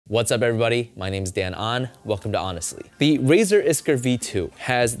What's up everybody, my name is Dan Ahn, welcome to Ahnestly. The Razer Iskur V2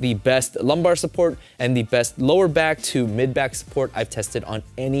 has the best lumbar support and the best lower back to mid back support I've tested on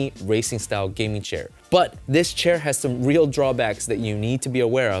any racing style gaming chair. But this chair has some real drawbacks that you need to be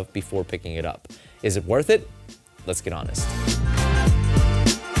aware of before picking it up. Is it worth it? Let's get honest.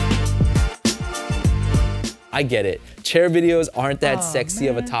 I get it. Chair videos aren't that sexy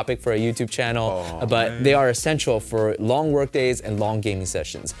of a topic for a YouTube channel, but they are essential for long work days and long gaming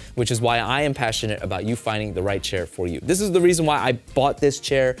sessions, which is why I am passionate about you finding the right chair for you. This is the reason why I bought this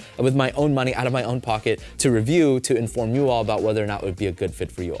chair with my own money out of my own pocket to review, to inform you all about whether or not it would be a good fit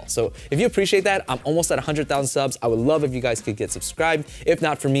for you all. So if you appreciate that, I'm almost at 100,000 subs. I would love if you guys could get subscribed. If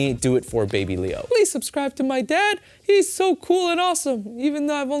not for me, do it for baby Leo. Please subscribe to my dad. He's so cool and awesome, even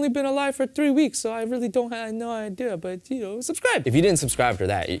though I've only been alive for 3 weeks, so I really don't have no idea, but you know, subscribe. If you didn't subscribe for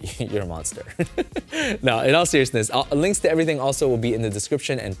that, you're a monster. No, in all seriousness, links to everything also will be in the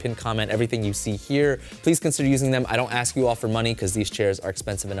description and pinned comment, everything you see here. Please consider using them. I don't ask you all for money because these chairs are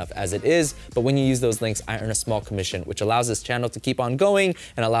expensive enough as it is, but when you use those links, I earn a small commission, which allows this channel to keep on going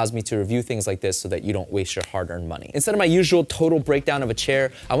and allows me to review things like this so that you don't waste your hard-earned money. Instead of my usual total breakdown of a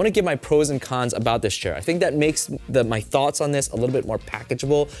chair, I want to give my pros and cons about this chair. I think that makes my thoughts on this a little bit more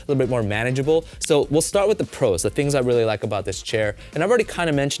packageable, a little bit more manageable. So we'll start with the pros, the things I really like about this chair. And I've already kind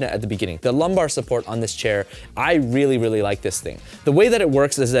of mentioned it at the beginning. The lumbar support on this chair, I really like this thing. The way that it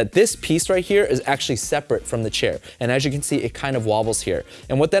works is that this piece right here is actually separate from the chair. And as you can see, it kind of wobbles here.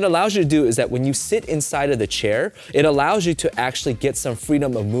 And what that allows you to do is that when you sit inside of the chair, it allows you to actually get some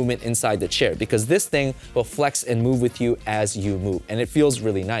freedom of movement inside the chair because this thing will flex and move with you as you move. And it feels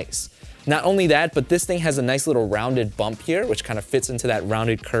really nice. Not only that, but this thing has a nice little rounded bump here, which kind of fits into that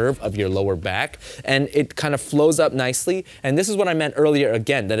rounded curve of your lower back, and it kind of flows up nicely. And this is what I meant earlier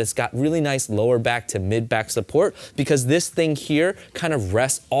again, that it's got really nice lower back to mid back support because this thing here kind of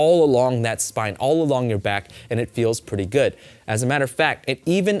rests all along that spine, all along your back, and it feels pretty good. As a matter of fact, it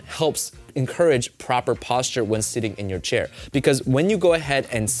even helps encourage proper posture when sitting in your chair. Because when you go ahead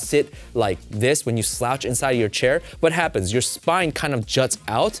and sit like this, when you slouch inside of your chair, what happens? Your spine kind of juts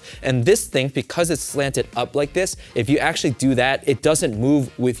out, and this thing, because it's slanted up like this, if you actually do that, it doesn't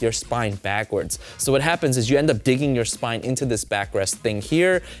move with your spine backwards. So what happens is you end up digging your spine into this backrest thing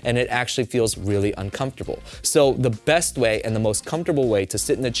here, and it actually feels really uncomfortable. So the best way and the most comfortable way to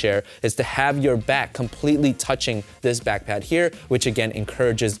sit in the chair is to have your back completely touching this back pad here, which again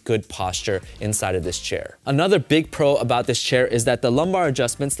encourages good posture inside of this chair. Another big pro about this chair is that the lumbar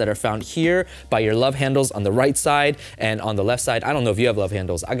adjustments that are found here by your love handles on the right side and on the left side, I don't know if you have love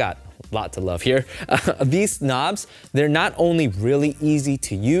handles, I got a lot to love here. These knobs, they're not only really easy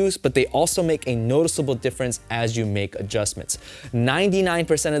to use, but they also make a noticeable difference as you make adjustments.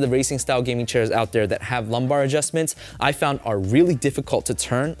 99% of the racing style gaming chairs out there that have lumbar adjustments, I found are really difficult to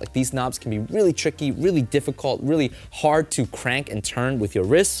turn. Like these knobs can be really tricky, really difficult, really hard to crank and turn with your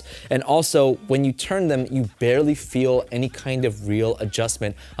wrists. And also when you turn them, you barely feel any kind of real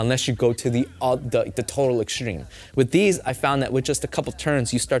adjustment unless you go to the total extreme. With these, I found that with just a couple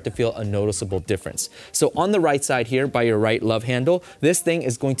turns, you start to feel a noticeable difference. So on the right side here by your right love handle, this thing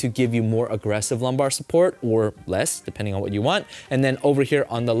is going to give you more aggressive lumbar support or less, depending on what you want. And then over here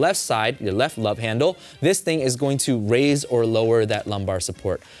on the left side, your left love handle, this thing is going to raise or lower that lumbar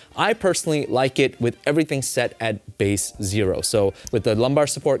support. I personally like it with everything set at base 0. So with the lumbar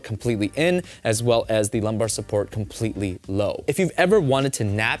support completely in, as well as the lumbar support completely low. If you've ever wanted to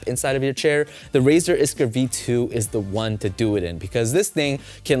nap inside of your chair, the Razer Iskur V2 is the one to do it in because this thing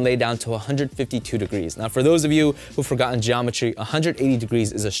can lay down to 152 degrees. Now for those of you who've forgotten geometry, 180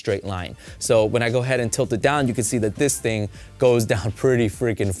 degrees is a straight line. So when I go ahead and tilt it down, you can see that this thing goes down pretty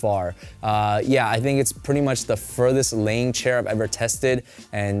freaking far. Yeah, I think it's pretty much the furthest laying chair I've ever tested,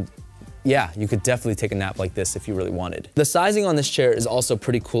 and yeah, you could definitely take a nap like this if you really wanted. The sizing on this chair is also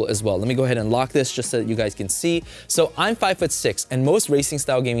pretty cool as well. Let me go ahead and lock this just so that you guys can see. So I'm 5'6", and most racing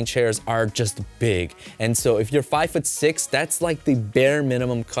style gaming chairs are just big. And so if you're 5'6", that's like the bare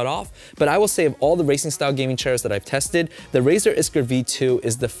minimum cutoff. But I will say of all the racing style gaming chairs that I've tested, the Razer Iskur V2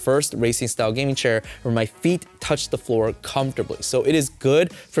 is the first racing style gaming chair where my feet touch the floor comfortably. So it is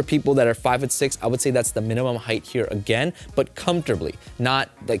good for people that are 5'6". I would say that's the minimum height here again, but comfortably,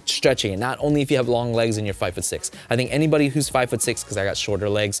 not like stretching rocking it. Not only if you have long legs and you're 5'6". I think anybody who's 5'6", because I got shorter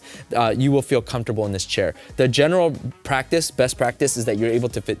legs, you will feel comfortable in this chair. The general practice, best practice, is that you're able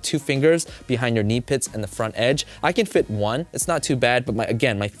to fit 2 fingers behind your knee pits and the front edge. I can fit 1. It's not too bad, but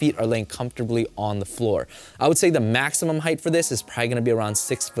again, my feet are laying comfortably on the floor. I would say the maximum height for this is probably gonna be around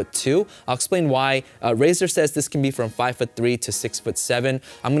 6'2". I'll explain why. Razer says this can be from 5'3" to 6'7".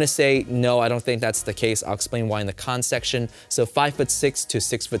 I'm gonna say no, I don't think that's the case. I'll explain why in the cons section. So 5'6" to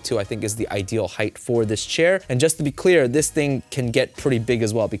 6'2", I think, is the ideal height for this chair. And just to be clear, this thing can get pretty big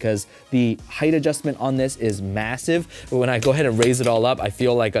as well, because the height adjustment on this is massive. But when I go ahead and raise it all up, I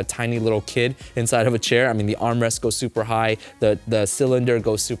feel like a tiny little kid inside of a chair. I mean, the armrest goes super high, the cylinder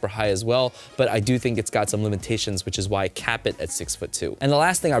goes super high as well, but I do think it's got some limitations, which is why I cap it at 6'2". And the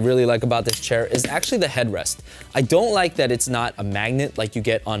last thing I really like about this chair is actually the headrest. I don't like that it's not a magnet like you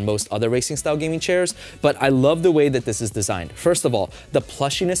get on most other racing style gaming chairs, but I love the way that this is designed. First of all, the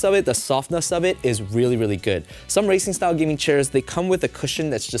plushiness of it, the softness of it is really, really good. Some racing style gaming chairs, they come with a cushion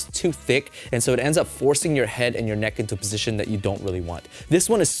that's just too thick, and so it ends up forcing your head and your neck into a position that you don't really want. This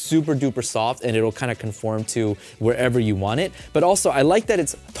one is super duper soft, and it'll kind of conform to wherever you want it. But also, I like that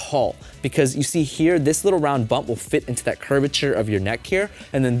it's tall, because you see here, this little round bump will fit into that curvature of your neck here,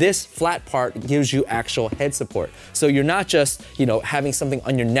 and then this flat part gives you actual head support. So you're not just, you know, having something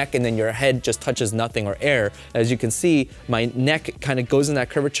on your neck and then your head just touches nothing or air. As you can see, my neck kind of goes in that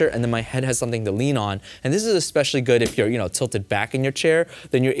curvature, and then my head has something to lean on. And this is especially good if you're, you know, tilted back in your chair.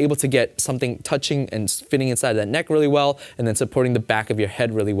 Then you're able to get something touching and fitting inside of that neck really well, and then supporting the back of your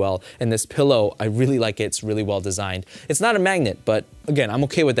head really well. And this pillow, I really like it. It's really well designed. It's not a magnet, but again, I'm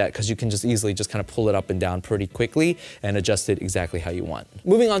okay with that, because you can just easily just kind of pull it up and down pretty quickly and adjust it exactly how you want.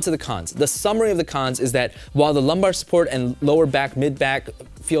 Moving on to the cons. The summary of the cons is that while the lumbar support and lower back, mid back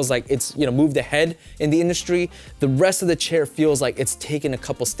feels like it's, you know, moved ahead in the industry, the rest of the chair feels like it's taken a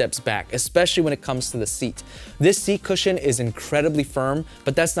couple steps back, especially when it comes to the seat. This seat cushion is incredibly firm,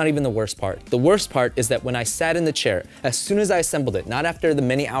 but that's not even the worst part. The worst part is that when I sat in the chair, as soon as I assembled it, not after the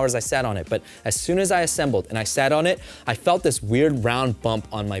many hours I sat on it, but as soon as I assembled and I sat on it, I felt this weird round bump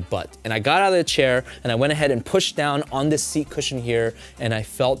on my butt. And I got out of the chair and I went ahead and pushed down on this seat cushion here, and I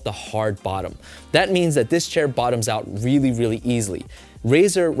felt the hard bottom. That means that this chair bottoms out really, really easily.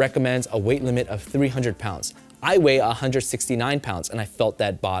 Razer recommends a weight limit of 300 pounds. I weigh 169 pounds and I felt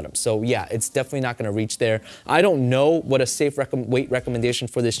that bottom. So yeah, it's definitely not gonna reach there. I don't know what a safe weight recommendation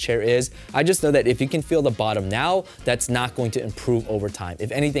for this chair is. I just know that if you can feel the bottom now, that's not going to improve over time.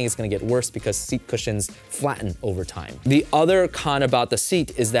 If anything, it's gonna get worse because seat cushions flatten over time. The other con about the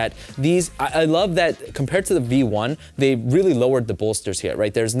seat is that these, I love that compared to the V1, they really lowered the bolsters here,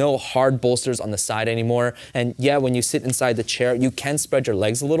 right? There's no hard bolsters on the side anymore. And yeah, when you sit inside the chair, you can spread your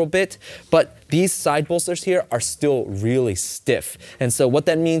legs a little bit, but these side bolsters here are still really stiff. And so what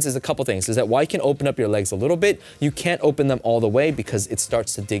that means is a couple things, is that while you can open up your legs a little bit, you can't open them all the way because it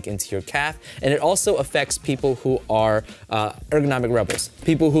starts to dig into your calf. And it also affects people who are ergonomic rebels,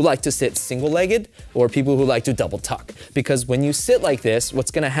 people who like to sit single-legged or people who like to double tuck. Because when you sit like this,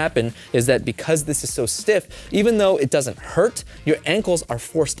 what's gonna happen is that because this is so stiff, even though it doesn't hurt, your ankles are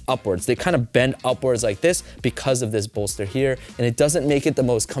forced upwards. They kind of bend upwards like this because of this bolster here, and it doesn't make it the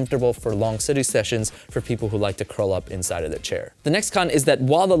most comfortable for long sitting sessions for people who like to curl up inside of the chair. The next con is that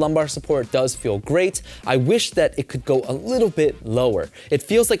while the lumbar support does feel great, I wish that it could go a little bit lower. It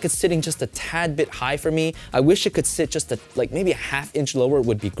feels like it's sitting just a tad bit high for me. I wish it could sit just like maybe a ½ inch lower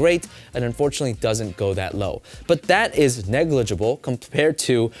would be great, and unfortunately it doesn't go that low. But that is negligible compared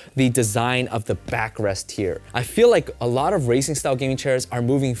to the design of the backrest here. I feel like a lot of racing style gaming chairs are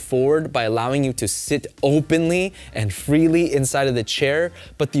moving forward by allowing you to sit openly and freely inside of the chair,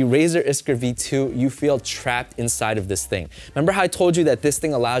 but the Razer Iskur V2, you feel trapped inside of this thing. Remember how I told you that this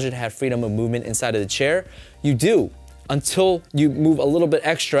thing allows you to have freedom of movement inside of the chair? You do, until you move a little bit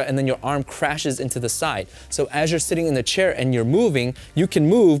extra and then your arm crashes into the side. So as you're sitting in the chair and you're moving, you can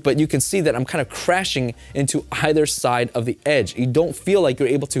move, but you can see that I'm kind of crashing into either side of the edge. You don't feel like you're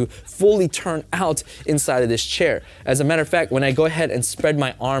able to fully turn out inside of this chair. As a matter of fact, when I go ahead and spread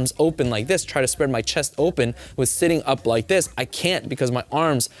my arms open like this, try to spread my chest open with sitting up like this, I can't because my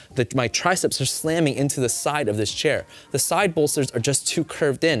arms, my triceps are slamming into the side of this chair. The side bolsters are just too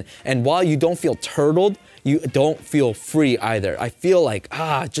curved in. And while you don't feel turtled, you don't feel free either. I feel like,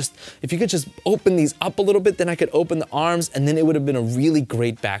 just if you could just open these up a little bit, then I could open the arms and then it would have been a really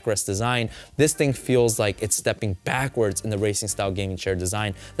great backrest design. This thing feels like it's stepping backwards in the racing style gaming chair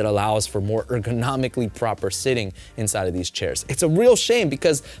design that allows for more ergonomically proper sitting inside of these chairs. It's a real shame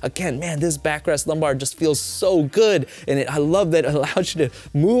because again, man, this backrest lumbar just feels so good. And I love that it allows you to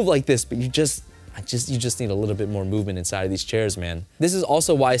move like this, but you just you just need a little bit more movement inside of these chairs, man. This is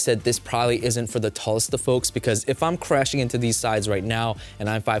also why I said this probably isn't for the tallest of folks, because if I'm crashing into these sides right now and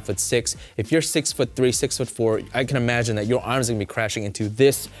I'm 5'6", if you're 6'3", 6'4", I can imagine that your arms are gonna be crashing into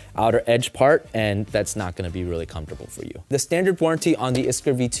this outer edge part, and that's not gonna be really comfortable for you. The standard warranty on the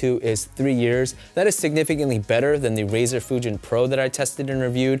Iskur V2 is 3 years. That is significantly better than the Razer Fujin Pro that I tested and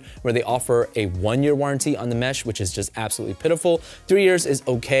reviewed, where they offer a 1-year warranty on the mesh, which is just absolutely pitiful. 3 years is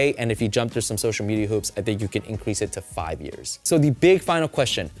okay, and if you jump through some social media hoops, I think you can increase it to 5 years. So the big final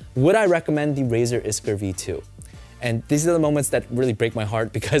question, would I recommend the Razer Iskur V2? And these are the moments that really break my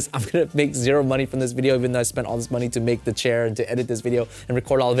heart, because I'm gonna make 0 money from this video, even though I spent all this money to make the chair and to edit this video and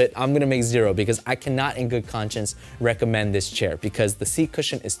record all of it. I'm gonna make 0, because I cannot in good conscience recommend this chair, because the seat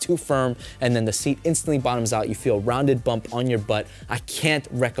cushion is too firm and then the seat instantly bottoms out. You feel a rounded bump on your butt. I can't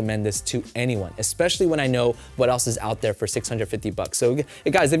recommend this to anyone, especially when I know what else is out there for 650 bucks. So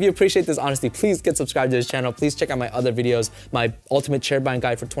guys, if you appreciate this honestly, please get subscribed to this channel. Please check out my other videos, my ultimate chair buying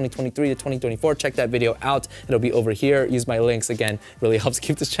guide for 2023 to 2024. Check that video out. It'll be over here. Use my links again. Really helps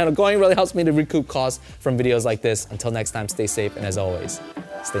keep this channel going, really helps me to recoup costs from videos like this. Until next time, stay safe, and as always,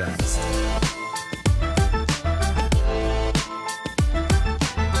 stay honest.